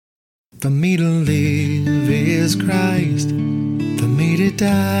For me to live is Christ, for me to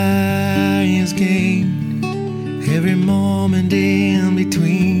die is gain. Every moment in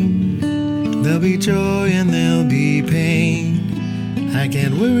between, there'll be joy and there'll be pain. I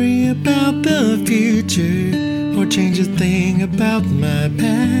can't worry about the future or change a thing about my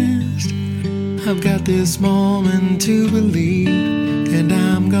past. I've got this moment to believe, and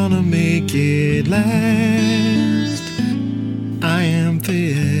I'm gonna make it last. I am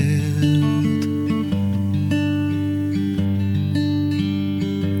filled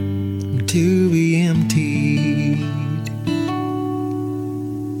to be emptied.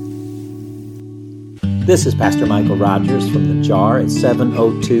 This is Pastor Michael Rogers from The Jar at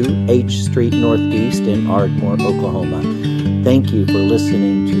 702 H Street Northeast in Ardmore, Oklahoma. Thank you for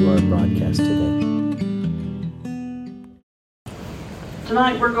listening to our broadcast today.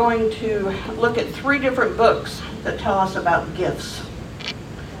 Tonight we're going to look at 3 different books that tell us about gifts.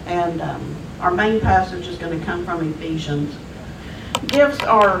 And our main passage is going to come from Ephesians. Gifts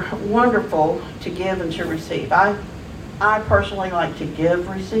are wonderful to give and to receive. I personally like to give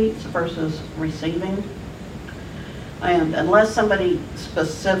receipts versus receiving. And unless somebody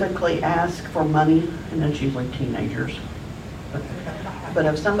specifically asks for money, and it's usually teenagers, but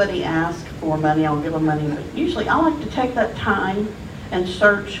if somebody asks for money, I'll give them money. But usually I like to take that time and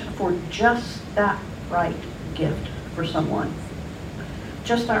search for just that right gift for someone.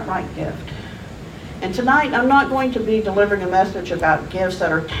 Just that right gift. And tonight I'm not going to be delivering a message about gifts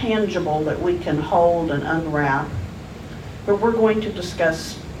that are tangible that we can hold and unwrap, but we're going to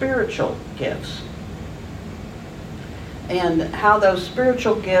discuss spiritual gifts and how those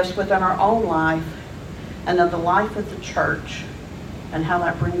spiritual gifts within our own life and of the life of the church and how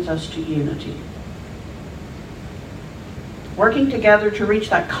that brings us to unity. Working together to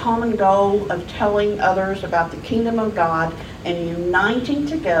reach that common goal of telling others about the kingdom of God and uniting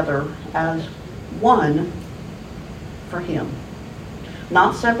together as one for Him.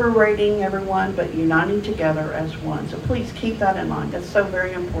 Not separating everyone, but uniting together as one. So please keep that in mind. That's so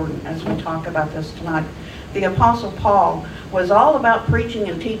very important as we talk about this tonight. The Apostle Paul was all about preaching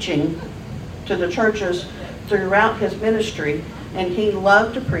and teaching to the churches throughout his ministry, and he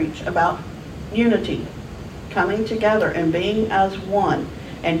loved to preach about unity, coming together and being as one.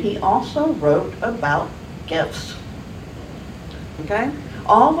 And he also wrote about gifts. Okay?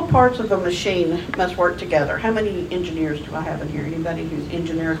 All the parts of a machine must work together. How many engineers do I have in here? Anybody who's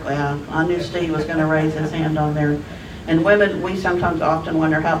engineer? I knew Steve was going to raise his hand on there. And women, we sometimes often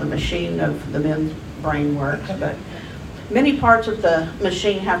wonder how the machine of the men's brain works. But many parts of the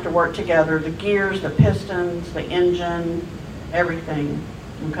machine have to work together. The gears, the pistons, the engine, everything.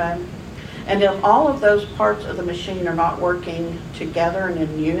 Okay? And if all of those parts of the machine are not working together and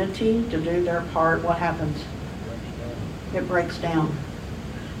in unity to do their part, what happens? It breaks down.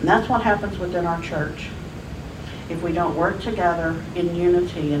 And that's what happens within our church. If we don't work together in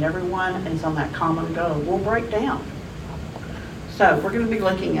unity and everyone is on that common goal, we'll break down. So we're going to be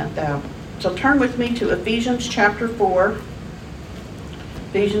looking at that. So turn with me to Ephesians chapter 4.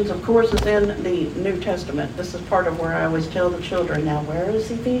 Ephesians, of course, is in the New Testament. This is part of where I always tell the children, now where is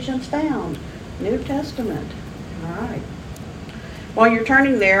Ephesians found? New Testament. All right. While you're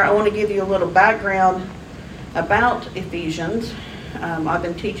turning there, I want to give you a little background about Ephesians. I've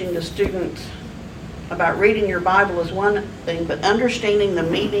been teaching the students about reading your Bible is one thing, but understanding the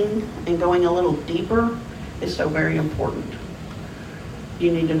meaning and going a little deeper is so very important.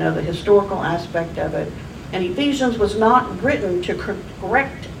 You need to know the historical aspect of it. And Ephesians was not written to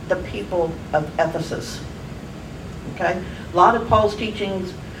correct the people of Ephesus. Okay? A lot of Paul's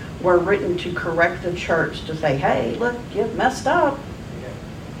teachings were written to correct the church, to say, hey, look, you've messed up.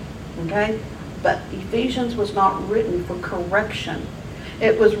 Okay? But Ephesians was not written for correction.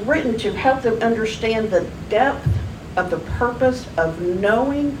 It was written to help them understand the depth of the purpose of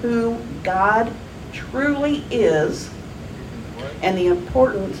knowing who God truly is and the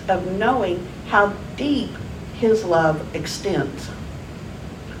importance of knowing how deep His love extends.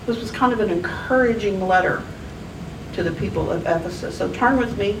 This was kind of an encouraging letter to the people of Ephesus. So turn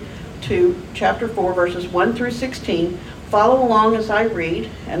with me to chapter 4, verses 1 through 16. Follow along as I read,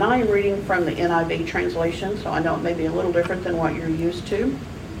 and I am reading from the NIV translation, so I know it may be a little different than what you're used to.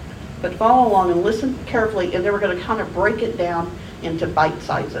 But follow along and listen carefully, and then we're going to kind of break it down into bite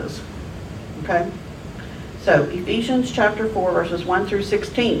sizes. Okay? So, Ephesians chapter 4, verses 1 through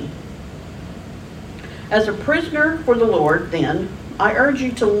 16. As a prisoner for the Lord, then, I urge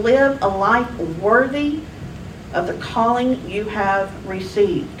you to live a life worthy of the calling you have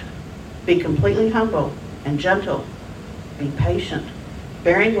received. Be completely humble and gentle. Be patient,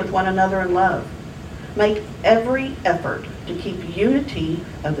 bearing with one another in love. Make every effort to keep unity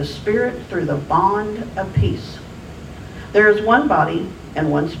of the Spirit through the bond of peace. There is one body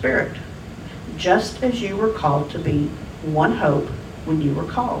and one Spirit, just as you were called to be one hope when you were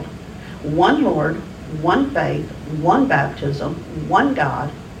called. One Lord, one faith, one baptism, one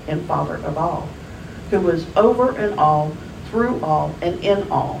God and Father of all, who is over and all, through all, and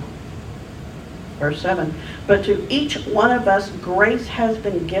in all. Verse 7, but to each one of us grace has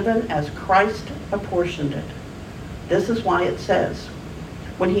been given as Christ apportioned it. This is why it says,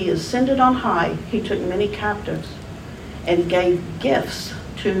 when he ascended on high, he took many captives and gave gifts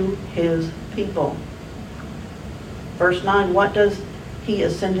to his people. Verse 9, what does he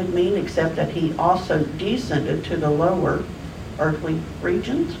ascended mean except that he also descended to the lower earthly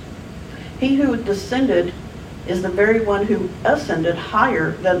regions? He who descended is the very one who ascended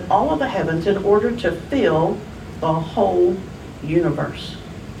higher than all of the heavens in order to fill the whole universe.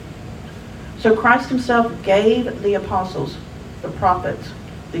 So Christ himself gave the apostles, the prophets,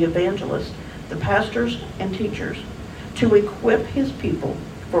 the evangelists, the pastors and teachers to equip his people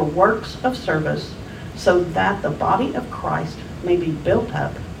for works of service so that the body of Christ may be built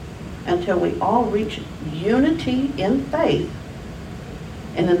up until we all reach unity in faith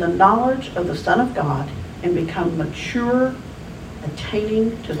and in the knowledge of the Son of God and become mature,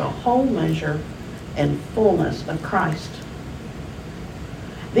 attaining to the whole measure and fullness of Christ.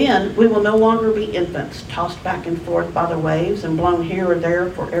 Then we will no longer be infants, tossed back and forth by the waves and blown here or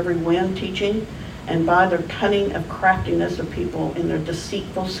there for every wind, teaching, and by the cunning of craftiness of people in their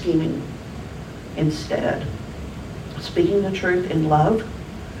deceitful scheming. Instead, speaking the truth in love,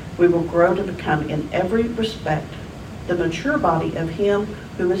 we will grow to become in every respect the mature body of him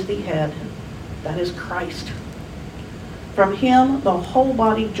who is the head, that is Christ. From him, the whole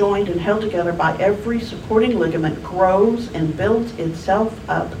body, joined and held together by every supporting ligament, grows and builds itself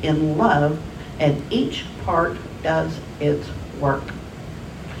up in love, and each part does its work.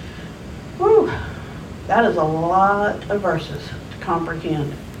 Whew, that is a lot of verses to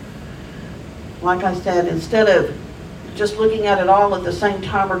comprehend. Like I said, instead of just looking at it all at the same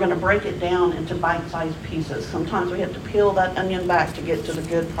time, we're going to break it down into bite-sized pieces. Sometimes we have to peel that onion back to get to the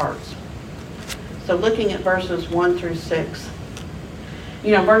good parts. So looking at verses 1 through 6.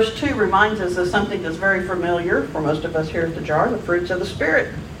 Verse 2 reminds us of something that's very familiar for most of us here at the Jar, the fruits of the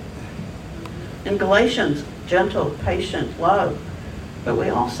Spirit. In Galatians, gentle, patient, love. But we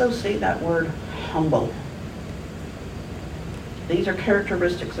also see that word humble. These are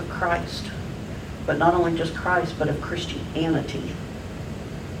characteristics of Christ. But not only just Christ, but of Christianity.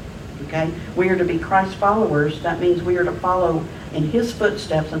 Okay? We are to be Christ followers. That means we are to follow in his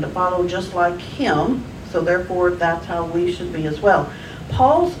footsteps and to follow just like him. So therefore, that's how we should be as well.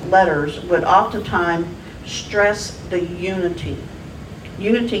 Paul's letters would oftentimes stress the unity.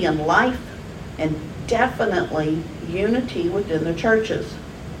 Unity in life and definitely unity within the churches.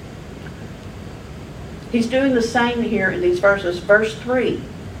 He's doing the same here in these verses. Verse 3,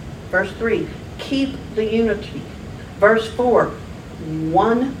 keep the unity. Verse 4,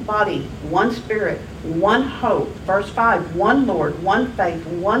 one body, one Spirit, one hope. Verse 5, one Lord, one faith,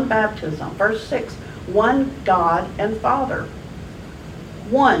 one baptism. Verse 6, one God and Father.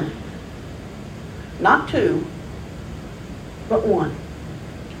 One. Not two, but one.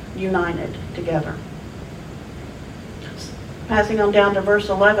 United together. Passing on down to verse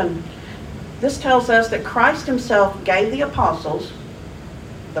 11. This tells us that Christ himself gave the apostles,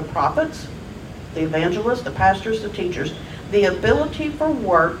 the prophets, the evangelists, the pastors, the teachers, the ability for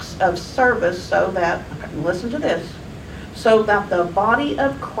works of service so that, listen to this, so that the body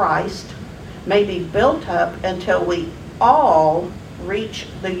of Christ may be built up until we all reach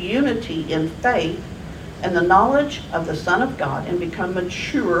the unity in faith and the knowledge of the Son of God and become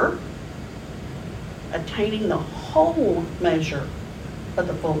mature, attaining the whole measure of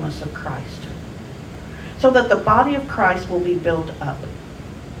the fullness of Christ. So that the body of Christ will be built up.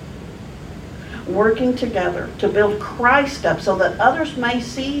 Working together to build Christ up so that others may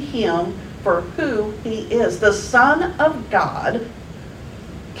see him for who he is, the Son of God,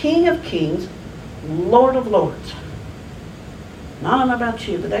 King of kings, Lord of lords. Now, I don't know about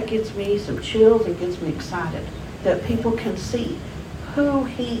you, but that gets me some chills and gets me excited that people can see who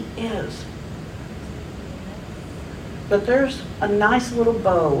he is. But there's a nice little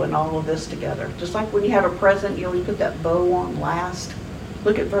bow in all of this together. Just like when you have a present, you always put that bow on last.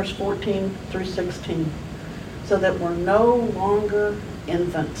 Look at verse 14 through 16. So that we're no longer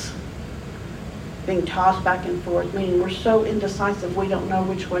infants, being tossed back and forth, meaning we're so indecisive we don't know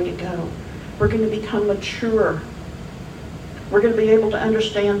which way to go. We're going to become mature. We're going to be able to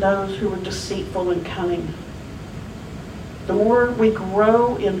understand those who are deceitful and cunning. The more we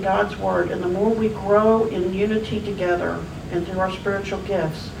grow in God's Word and the more we grow in unity together and through our spiritual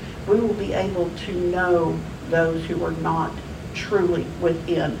gifts, we will be able to know those who are not truly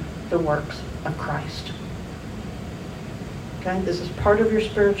within the works of Christ. Okay, this is part of your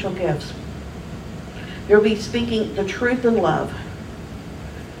spiritual gifts. You'll be speaking the truth in love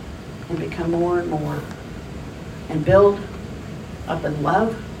and become more and more and build up in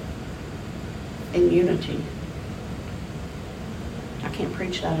love and unity. I can't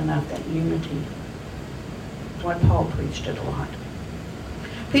preach that enough, that unity. That's why Paul preached it a lot.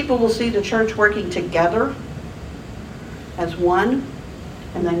 People will see the church working together as one,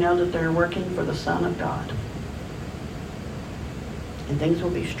 and they know that they're working for the Son of God. And things will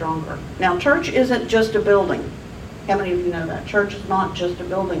be stronger. Now, church isn't just a building. How many of you know that? Church is not just a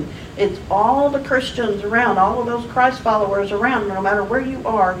building. It's all the Christians around, all of those Christ followers around, no matter where you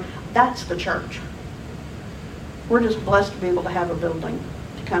are, that's the church. We're just blessed to be able to have a building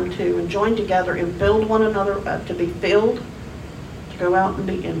to come to and join together and build one another up, to be filled, to go out and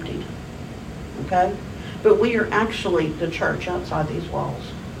be emptied. Okay? But we are actually the church outside these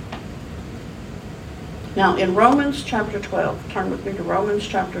walls. Now, in Romans chapter 12, turn with me to Romans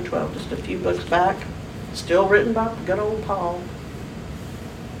chapter 12, just a few books back, still written by good old Paul.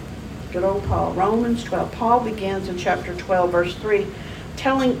 Good old Paul. Romans 12. Paul begins in chapter 12, verse 3,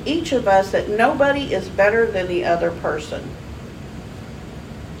 telling each of us that nobody is better than the other person.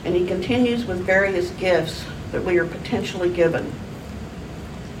 And he continues with various gifts that we are potentially given.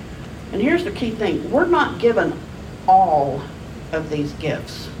 And here's the key thing. We're not given all of these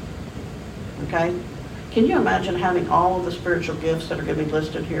gifts. Okay? Can you imagine having all of the spiritual gifts that are going to be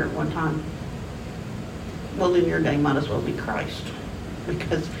listed here at one time? Well, then your name might as well be Christ,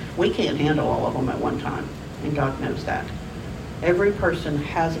 because we can't handle all of them at one time, and God knows that. Every person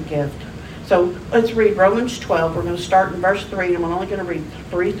has a gift. So let's read Romans 12. We're going to start in verse 3, and I'm only going to read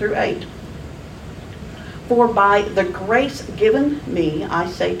 3 through 8. For by the grace given me, I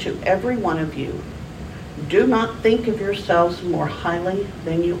say to every one of you, do not think of yourselves more highly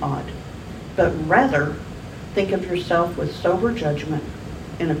than you ought, but rather think of yourself with sober judgment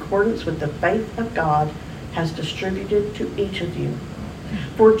in accordance with the faith of God has distributed to each of you.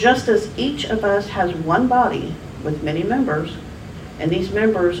 For just as each of us has one body with many members, and these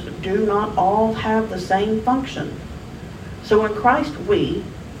members do not all have the same function, so in Christ we,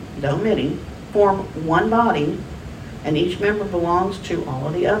 though many, form one body, and each member belongs to all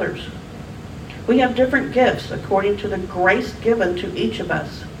of the others. We have different gifts according to the grace given to each of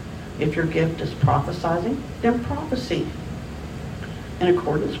us. If your gift is prophesying, then prophesy in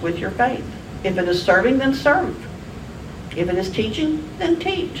accordance with your faith. If it is serving, then serve. If it is teaching, then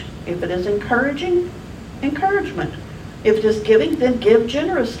teach. If it is encouraging, encouragement. If it is giving, then give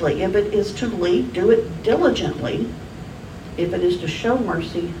generously. If it is to lead, do it diligently. If it is to show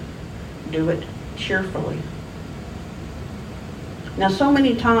mercy, do it cheerfully. Now, so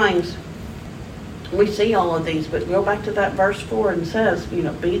many times we see all of these, but go back to that verse 4 and says, be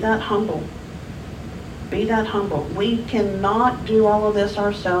that humble. Be that humble. We cannot do all of this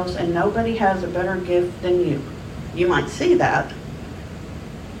ourselves, and nobody has a better gift than you. You might see that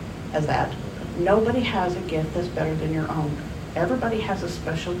as that. Nobody has a gift that's better than your own. Everybody has a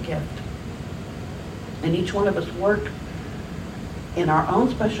special gift. And each one of us work in our own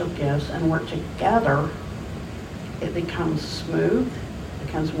special gifts and work together. It becomes smooth,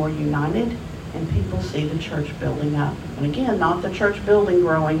 becomes more united, and people see the church building up. And again, not the church building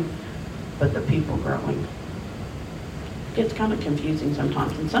growing, but the people growing. It gets kind of confusing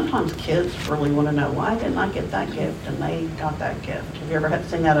sometimes. And sometimes kids really want to know, why didn't I get that gift and they got that gift? Have you ever had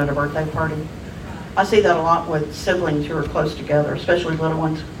seen that at a birthday party? I see that a lot with siblings who are close together, especially little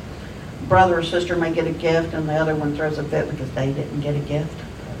ones. Brother or sister may get a gift and the other one throws a fit because they didn't get a gift.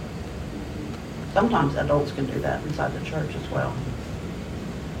 Sometimes adults can do that inside the church as well.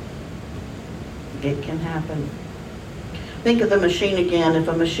 It can happen. Think of the machine again. If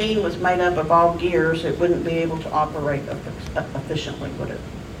a machine was made up of all gears, it wouldn't be able to operate efficiently, would it?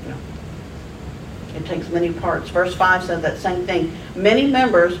 No. It takes many parts. Verse 5 said that same thing. Many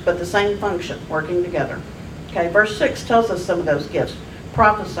members, but the same function, working together. Okay, verse 6 tells us some of those gifts.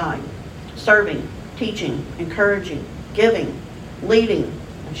 Prophesying, serving, teaching, encouraging, giving, leading,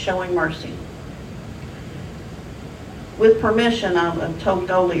 and showing mercy. With permission, I told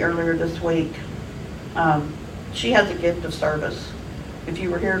Dolly earlier this week, she has a gift of service. If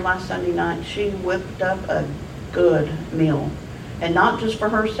you were here last Sunday night, she whipped up a good meal. And not just for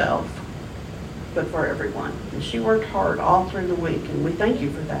herself, but for everyone. And she worked hard all through the week, and we thank you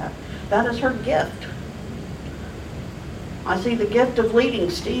for that. That is her gift. I see the gift of leading.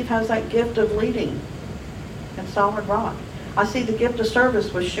 Steve has that gift of leading at Solid Rock. I see the gift of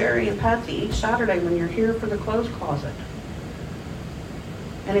service with Sherry and Patsy each Saturday when you're here for the clothes closet.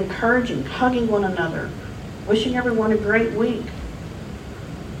 And encouraging, hugging one another, wishing everyone a great week.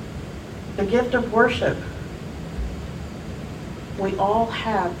 The gift of worship. We all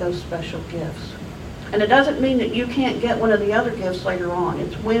have those special gifts. And it doesn't mean that you can't get one of the other gifts later on.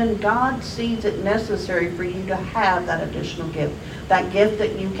 It's when God sees it necessary for you to have that additional gift. That gift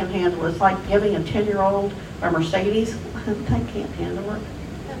that you can handle. It's like giving a 10-year-old a Mercedes. They can't handle it.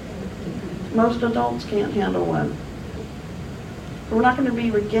 Most adults can't handle one. We're not going to be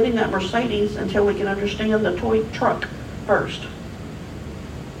getting that Mercedes until we can understand the toy truck first.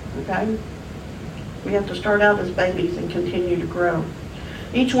 Okay? We have to start out as babies and continue to grow.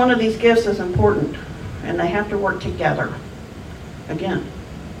 Each one of these gifts is important, and they have to work together. Again,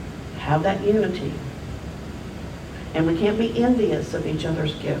 have that unity. And we can't be envious of each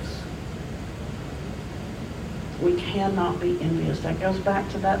other's gifts. We cannot be envious. That goes back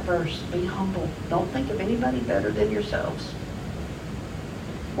to that verse. Be humble. Don't think of anybody better than yourselves.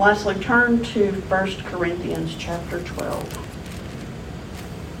 Lastly, turn to 1 Corinthians chapter 12.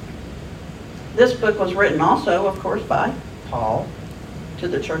 This book was written also, of course, by Paul to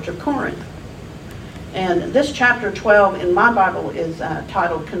the church of Corinth. And this chapter 12 in my Bible is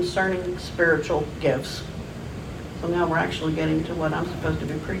titled Concerning Spiritual Gifts. So now we're actually getting to what I'm supposed to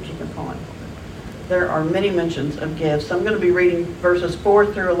be preaching upon. There are many mentions of gifts. I'm going to be reading verses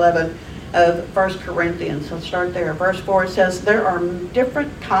 4 through 11 of 1 Corinthians. Let's start there. Verse 4, it says, there are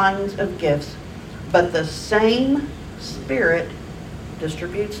different kinds of gifts, but the same Spirit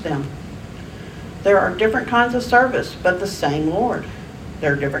distributes them. There are different kinds of service, but the same Lord.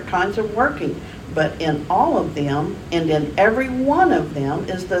 There are different kinds of working, but in all of them and in every one of them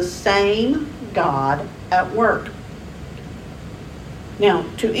is the same God at work. Now,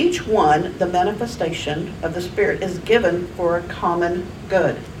 to each one, the manifestation of the Spirit is given for a common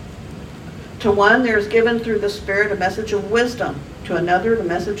good. To one, there is given through the Spirit a message of wisdom. To another, the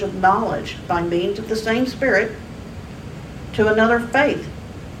message of knowledge by means of the same Spirit. To another, faith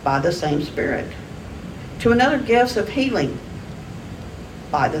by the same Spirit. To another, gifts of healing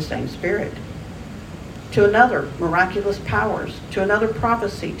by the same Spirit. To another, miraculous powers. To another,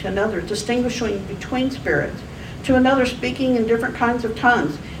 prophecy. To another, distinguishing between spirits. To another, speaking in different kinds of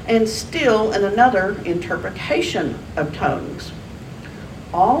tongues. And still in another, interpretation of tongues.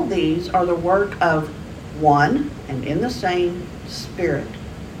 All these are the work of one and in the same Spirit.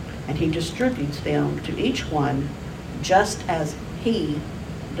 And He distributes them to each one just as He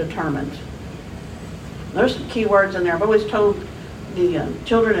determines. There's some key words in there. I've always told the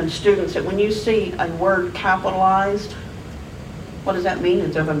children and students that when you see a word capitalized, what does that mean?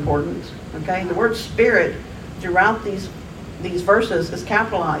 It's of importance. Okay? The word Spirit throughout these verses is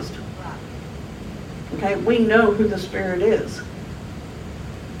capitalized. Okay? We know who the Spirit is.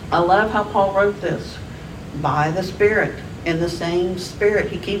 I love how Paul wrote this. By the Spirit. In the same Spirit.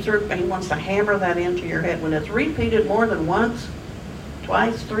 He wants to hammer that into your head. When it's repeated more than once,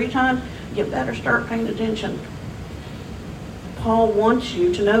 twice, 3 times, you better start paying attention. Paul wants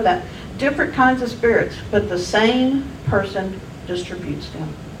you to know that. Different kinds of spirits, but the same person distributes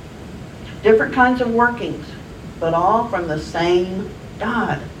them. Different kinds of workings, but all from the same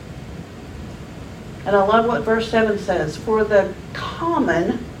God. And I love what verse 7 says, for the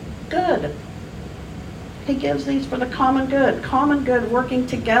common good. He gives these for the common good working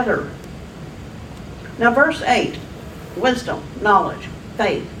together. Now verse 8, wisdom, knowledge,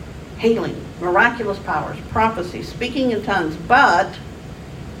 faith, healing, miraculous powers, prophecy, speaking in tongues, but,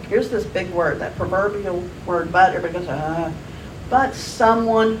 here's this big word, that proverbial word, but, everybody goes, but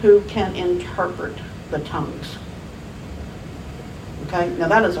someone who can interpret the tongues. Okay, now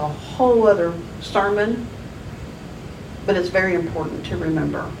that is a whole other sermon, but it's very important to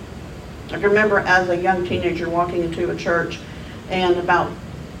remember. I can remember as a young teenager walking into a church, and about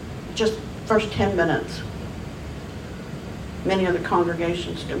just first 10 minutes, many of the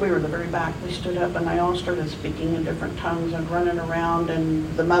congregations, we were in the very back, we stood up and they all started speaking in different tongues and running around,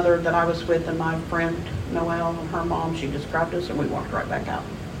 and the mother that I was with and my friend Noelle and her mom, she described us, and we walked right back out.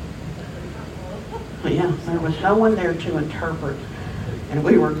 Yeah, there was no one there to interpret, and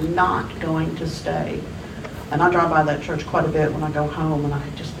we were not going to stay. And I drive by that church quite a bit when I go home, and I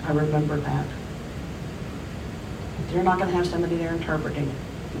remember that. If you're not going to have somebody there interpreting,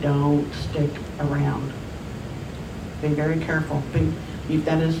 don't stick around. Be very careful.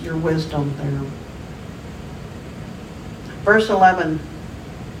 That is your wisdom there. Verse 11.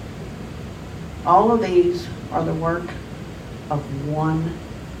 All of these are the work of one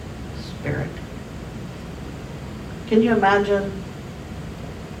Spirit. Can you imagine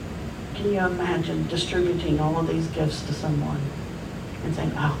Can you imagine distributing all of these gifts to someone and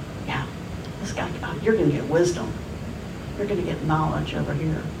saying, oh, yeah, this guy, oh, you're going to get wisdom. You're going to get knowledge over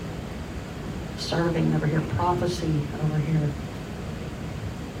here. Serving over here, prophecy over here.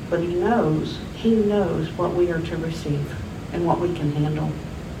 But he knows what we are to receive and what we can handle.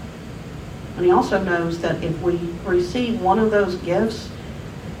 And he also knows that if we receive one of those gifts,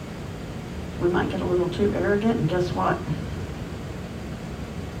 we might get a little too arrogant, and guess what?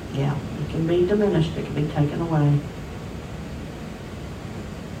 Yeah, it can be diminished, it can be taken away.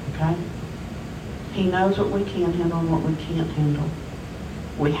 Okay? He knows what we can handle and what we can't handle.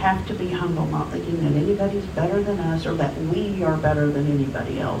 We have to be humble, not thinking that anybody's better than us or that we are better than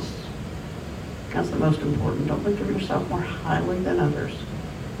anybody else. That's the most important. Don't think of yourself more highly than others.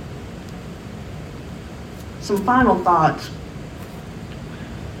 Some final thoughts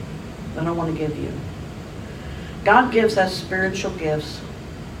that I want to give you. God gives us spiritual gifts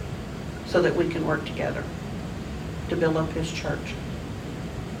so that we can work together to build up His church.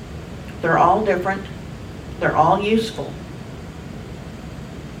 They're all different. They're all useful.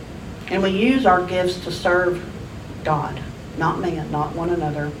 And we use our gifts to serve God, not man, not one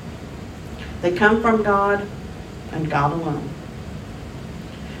another. They come from God and God alone.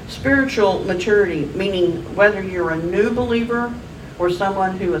 Spiritual maturity, meaning whether you're a new believer or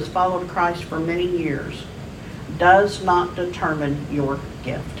someone who has followed Christ for many years, does not determine your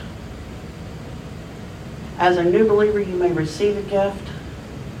gift. As a new believer, you may receive a gift,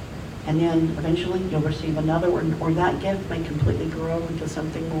 and then eventually you'll receive another one, or that gift may completely grow into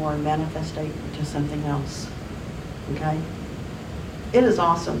something more, manifest into something else. Okay? It is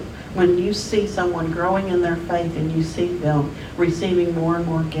awesome when you see someone growing in their faith and you see them receiving more and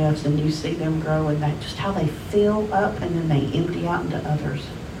more gifts and you see them grow in that, just how they fill up and then they empty out into others.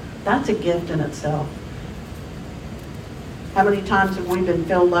 That's a gift in itself. How many times have we been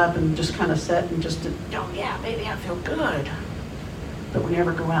filled up and just kind of sat and just, oh yeah, maybe I feel good. But we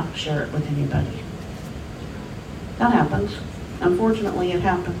never go out and share it with anybody. That happens. Unfortunately, it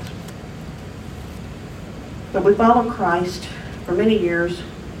happens. But we follow Christ for many years.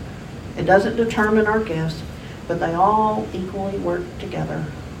 It doesn't determine our gifts, but they all equally work together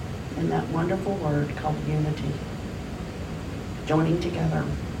in that wonderful word called unity. Joining together.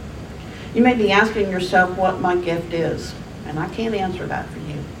 You may be asking yourself what my gift is, and I can't answer that for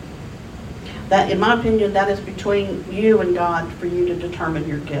you. That, in my opinion, that is between you and God for you to determine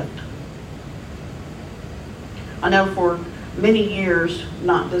your gift. I know for many years,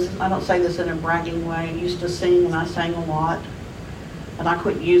 I don't say this in a bragging way, I used to sing and I sang a lot, and I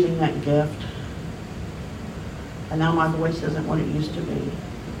quit using that gift. And now my voice isn't what it used to be.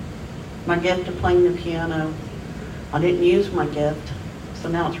 My gift to playing the piano, I didn't use my gift, so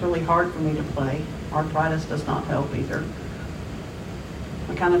now it's really hard for me to play. Arthritis does not help either.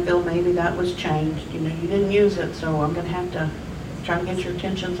 I kind of feel maybe that was changed. You know, you didn't use it, so I'm going to have to try to get your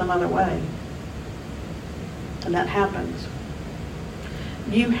attention some other way. And that happens.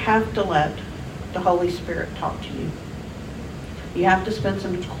 You have to let the Holy Spirit talk to you. You have to spend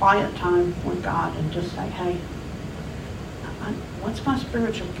some quiet time with God and just say, hey, what's my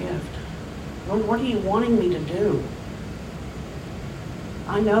spiritual gift? Lord, what are you wanting me to do?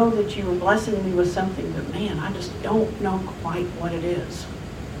 I know that you are blessing me with something, but man, I just don't know quite what it is.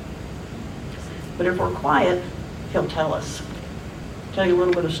 But if we're quiet, He'll tell us. I'll tell you a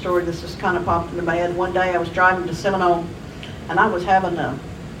little bit of story. This just kind of popped into my head. One day I was driving to Seminole, and I was having a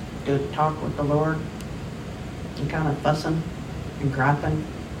good talk with the Lord and kind of fussing and griping.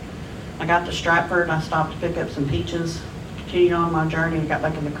 I got to Stratford, I stopped to pick up some peaches, continued on my journey, and got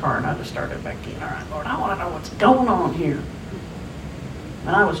back in the car, and I just started back in. All right, Lord, I want to know what's going on here.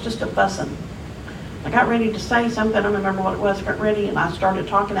 And I was just a fussing. I got ready to say something, I don't remember what it was, got ready, and I started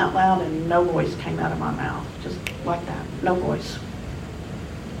talking out loud, and no voice came out of my mouth. Just like that, no voice.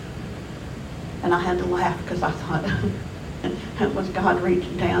 And I had to laugh because I thought it was God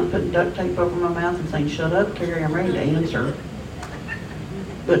reaching down, putting duct tape over my mouth and saying, shut up, Carrie, I'm ready to answer.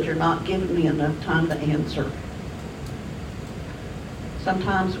 But you're not giving me enough time to answer.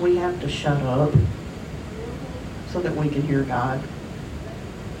 Sometimes we have to shut up so that we can hear God.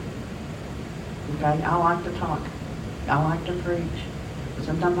 Okay, I like to talk. I like to preach. But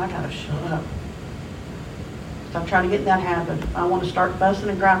sometimes I gotta shut up. So I try to get in that habit. I want to start fussing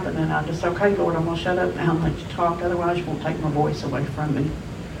and griping, and I just, okay, Lord, I'm gonna shut up now and let you talk. Otherwise, you won't take my voice away from me.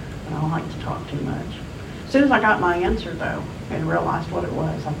 And I don't like to talk too much. As soon as I got my answer, though, and realized what it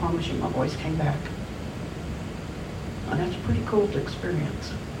was, I promise you, my voice came back. And that's pretty cool to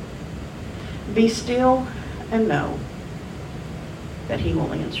experience. Be still and know that He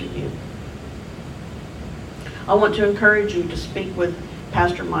will answer you. I want to encourage you to speak with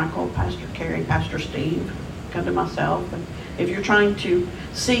Pastor Michael, Pastor Carrie, Pastor Steve, come to myself. And if you're trying to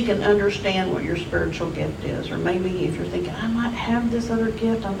seek and understand what your spiritual gift is, or maybe if you're thinking, I might have this other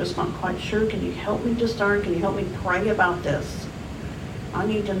gift, I'm just not quite sure, can you help me discern? Can you help me pray about this? I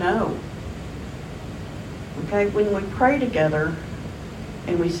need to know. Okay, when we pray together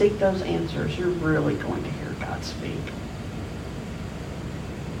and we seek those answers, you're really going to hear God speak.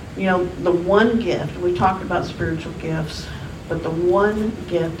 You know, the one gift, we talked about spiritual gifts, but the one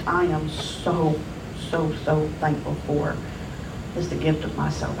gift I am so thankful for is the gift of my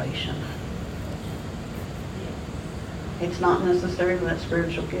salvation. It's not necessarily that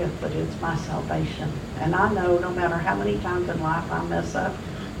spiritual gift, but it's my salvation. And I know no matter how many times in life I mess up,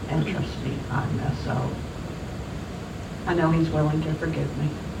 and trust me, I mess up, I know He's willing to forgive me.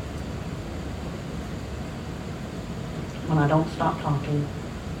 When I don't stop talking,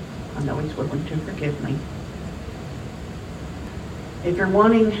 I know He's willing to forgive me. If you're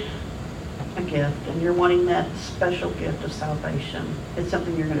wanting a gift and you're wanting that special gift of salvation, it's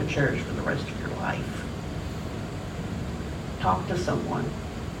something you're going to cherish for the rest of your life. Talk to someone.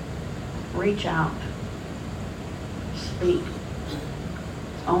 Reach out. Speak.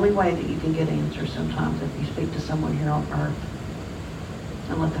 It's the only way that you can get answers sometimes, if you speak to someone here on earth.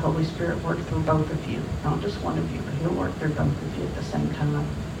 And let the Holy Spirit work through both of you. Not just one of you, but He'll work through both of you at the same time.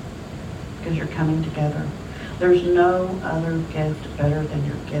 Because you're coming together. There's no other gift better than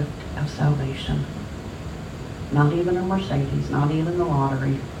your gift of salvation. Not even a Mercedes, not even the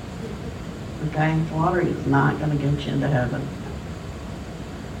lottery. Okay? The lottery is not going to get you into heaven.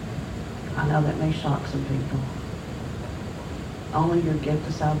 I know that may shock some people. Only your gift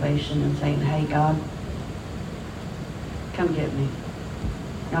of salvation and saying, hey, God, come get me.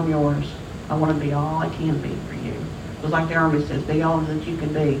 I'm yours. I want to be all I can be for you. It was like the Army says, be all that you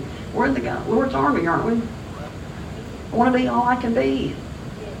can be. We're in the Lord's Army, aren't we? I want to be all I can be.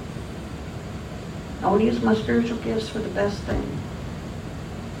 I want to use my spiritual gifts for the best thing.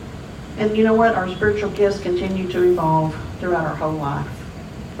 And you know what? Our spiritual gifts continue to evolve throughout our whole life.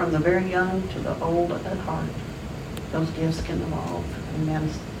 From the very young to the old at heart. Those gifts can evolve. Amen.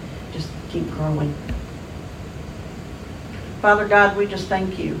 Just keep growing. Father God, we just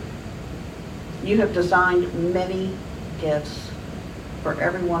thank you. You have designed many gifts for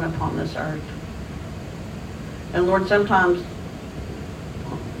everyone upon this earth. And Lord, sometimes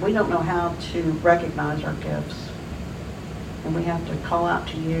we don't know how to recognize our gifts. And we have to call out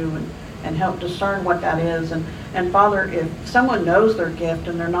to you and help discern what that is. And Father, if someone knows their gift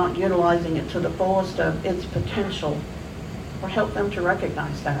and they're not utilizing it to the fullest of its potential, Lord, help them to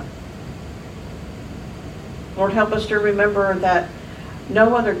recognize that. Lord, help us to remember that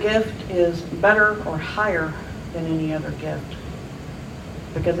no other gift is better or higher than any other gift.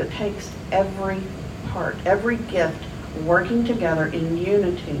 Because it takes every part, every gift working together in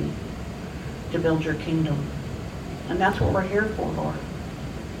unity to build your kingdom. And that's what we're here for, Lord.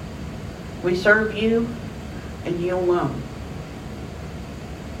 We serve you and you alone.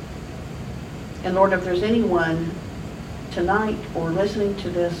 And Lord, if there's anyone tonight or listening to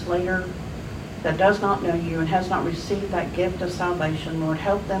this later that does not know you and has not received that gift of salvation, Lord,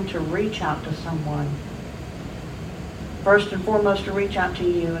 help them to reach out to someone. First and foremost, to reach out to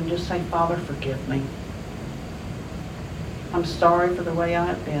you and just say, Father, forgive me. I'm sorry for the way I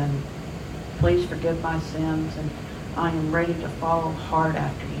have been. Please forgive my sins, and I am ready to follow hard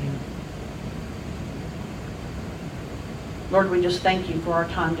after you. Lord, we just thank you for our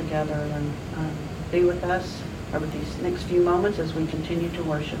time together, and be with us over these next few moments as we continue to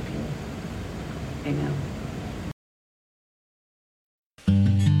worship you. Amen.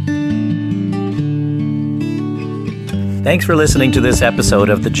 Thanks for listening to this episode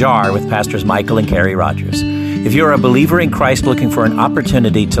of The Jar with Pastors Michael and Carrie Rogers. If you're a believer in Christ looking for an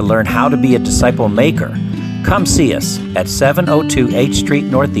opportunity to learn how to be a disciple maker, come see us at 702 H Street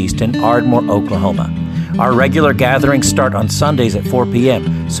Northeast in Ardmore, Oklahoma. Our regular gatherings start on Sundays at 4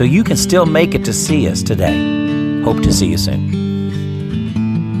 p.m., so you can still make it to see us today. Hope to see you soon.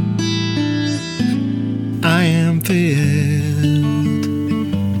 I am filled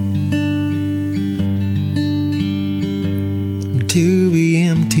to be